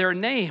of them their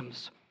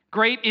names.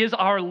 Great is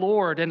our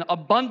Lord and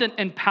abundant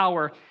in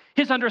power.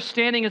 His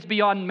understanding is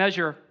beyond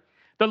measure.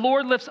 The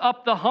Lord lifts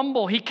up the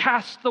humble. He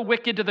casts the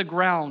wicked to the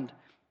ground.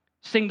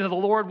 Sing to the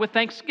Lord with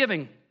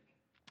thanksgiving.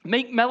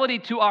 Make melody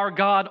to our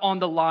God on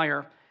the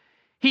lyre.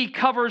 He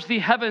covers the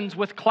heavens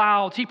with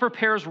clouds. He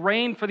prepares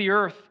rain for the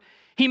earth.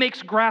 He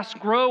makes grass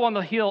grow on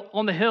the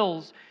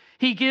hills.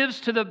 He gives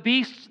to the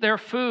beasts their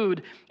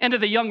food, and to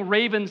the young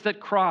ravens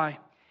that cry.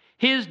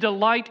 His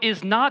delight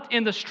is not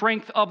in the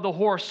strength of the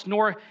horse,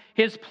 nor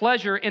his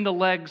pleasure in the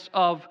legs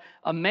of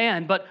a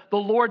man, but the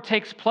Lord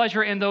takes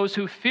pleasure in those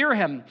who fear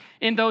him,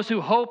 in those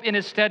who hope in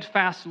his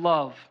steadfast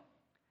love.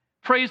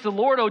 Praise the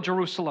Lord, O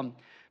Jerusalem.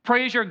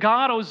 Praise your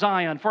God, O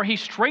Zion, for he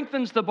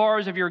strengthens the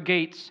bars of your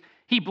gates.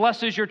 He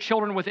blesses your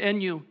children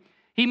within you.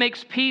 He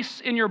makes peace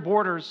in your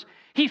borders.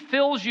 He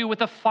fills you with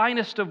the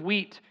finest of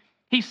wheat.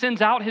 He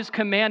sends out his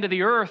command to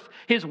the earth.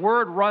 His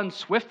word runs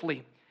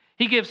swiftly.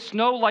 He gives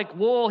snow like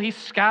wool. He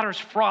scatters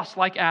frost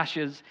like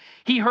ashes.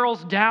 He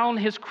hurls down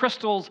his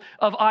crystals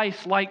of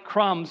ice like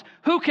crumbs.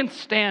 Who can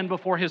stand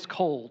before his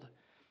cold?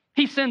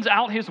 He sends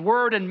out his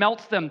word and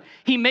melts them.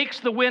 He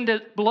makes the wind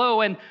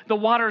blow and the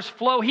waters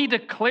flow. He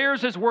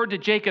declares his word to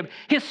Jacob,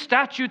 his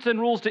statutes and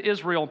rules to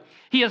Israel.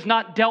 He has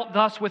not dealt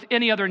thus with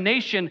any other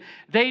nation.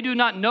 They do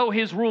not know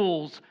his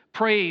rules.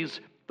 Praise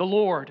the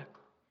Lord.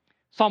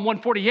 Psalm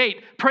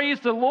 148, praise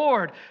the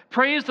Lord.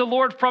 Praise the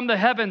Lord from the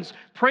heavens.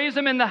 Praise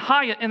him in the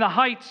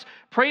heights.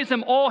 Praise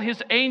him all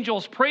his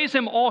angels. Praise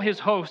him all his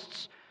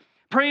hosts.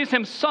 Praise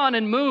him sun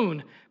and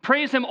moon.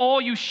 Praise him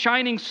all you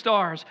shining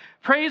stars.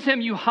 Praise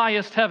him you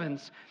highest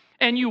heavens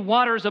and you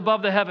waters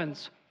above the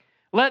heavens.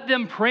 Let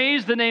them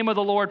praise the name of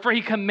the Lord, for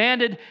he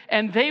commanded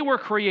and they were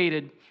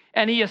created,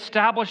 and he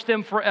established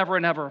them forever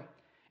and ever.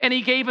 And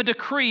he gave a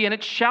decree, and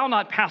it shall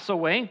not pass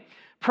away.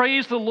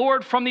 Praise the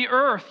Lord from the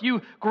earth, you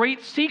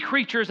great sea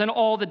creatures in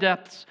all the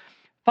depths.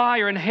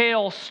 Fire and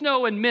hail,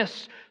 snow and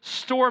mist,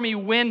 stormy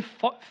wind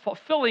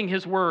filling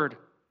his word.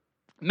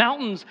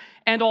 Mountains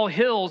and all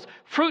hills,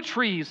 fruit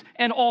trees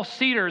and all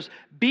cedars,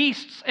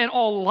 beasts and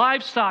all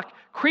livestock,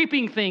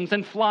 creeping things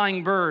and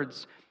flying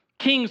birds.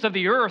 Kings of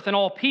the earth and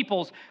all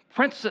peoples,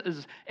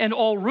 princes and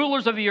all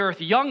rulers of the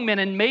earth, young men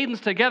and maidens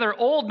together,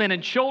 old men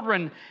and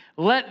children.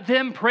 Let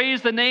them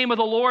praise the name of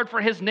the Lord, for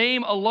his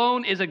name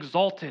alone is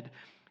exalted.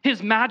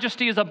 His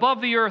majesty is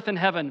above the earth and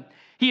heaven.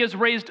 He has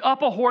raised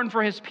up a horn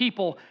for his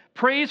people.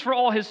 Praise for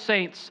all his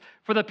saints,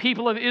 for the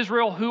people of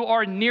Israel who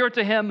are near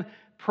to him.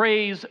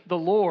 Praise the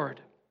Lord.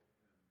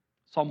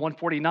 Psalm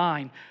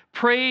 149,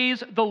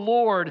 praise the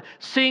Lord.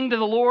 Sing to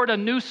the Lord a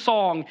new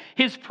song,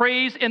 his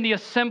praise in the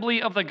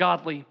assembly of the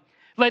godly.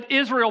 Let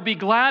Israel be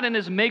glad in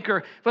his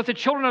maker. Let the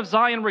children of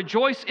Zion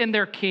rejoice in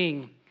their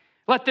king.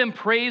 Let them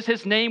praise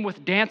his name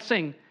with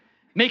dancing,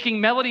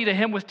 making melody to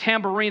him with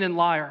tambourine and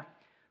lyre.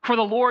 For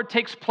the Lord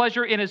takes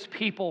pleasure in his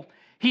people.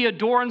 He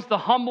adorns the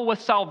humble with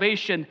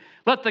salvation.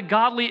 Let the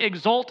godly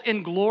exult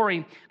in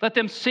glory. Let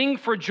them sing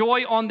for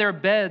joy on their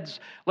beds.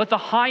 Let the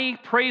high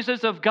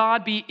praises of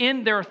God be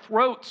in their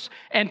throats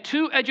and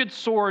two-edged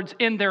swords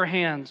in their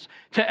hands,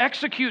 to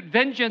execute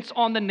vengeance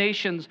on the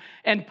nations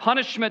and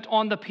punishment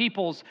on the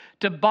peoples,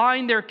 to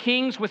bind their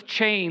kings with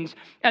chains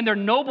and their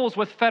nobles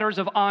with fetters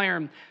of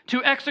iron,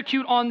 to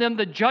execute on them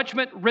the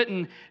judgment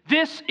written.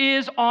 This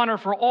is honor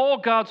for all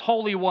God's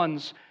holy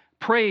ones.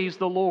 Praise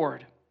the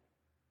Lord.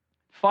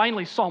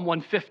 Finally, Psalm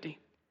 150.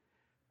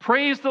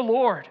 Praise the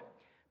Lord.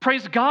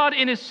 Praise God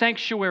in his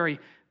sanctuary.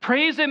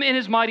 Praise him in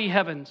his mighty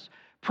heavens.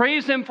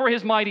 Praise him for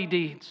his mighty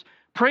deeds.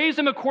 Praise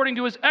him according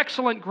to his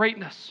excellent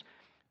greatness.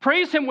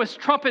 Praise him with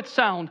trumpet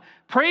sound.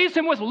 Praise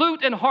him with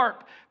lute and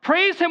harp.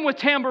 Praise him with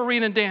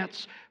tambourine and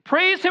dance.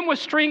 Praise him with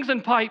strings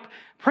and pipe.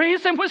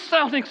 Praise him with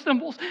sounding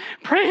cymbals.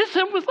 Praise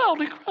him with loud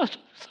and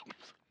crashing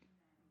cymbals.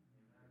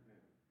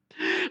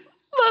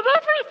 Let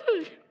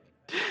everything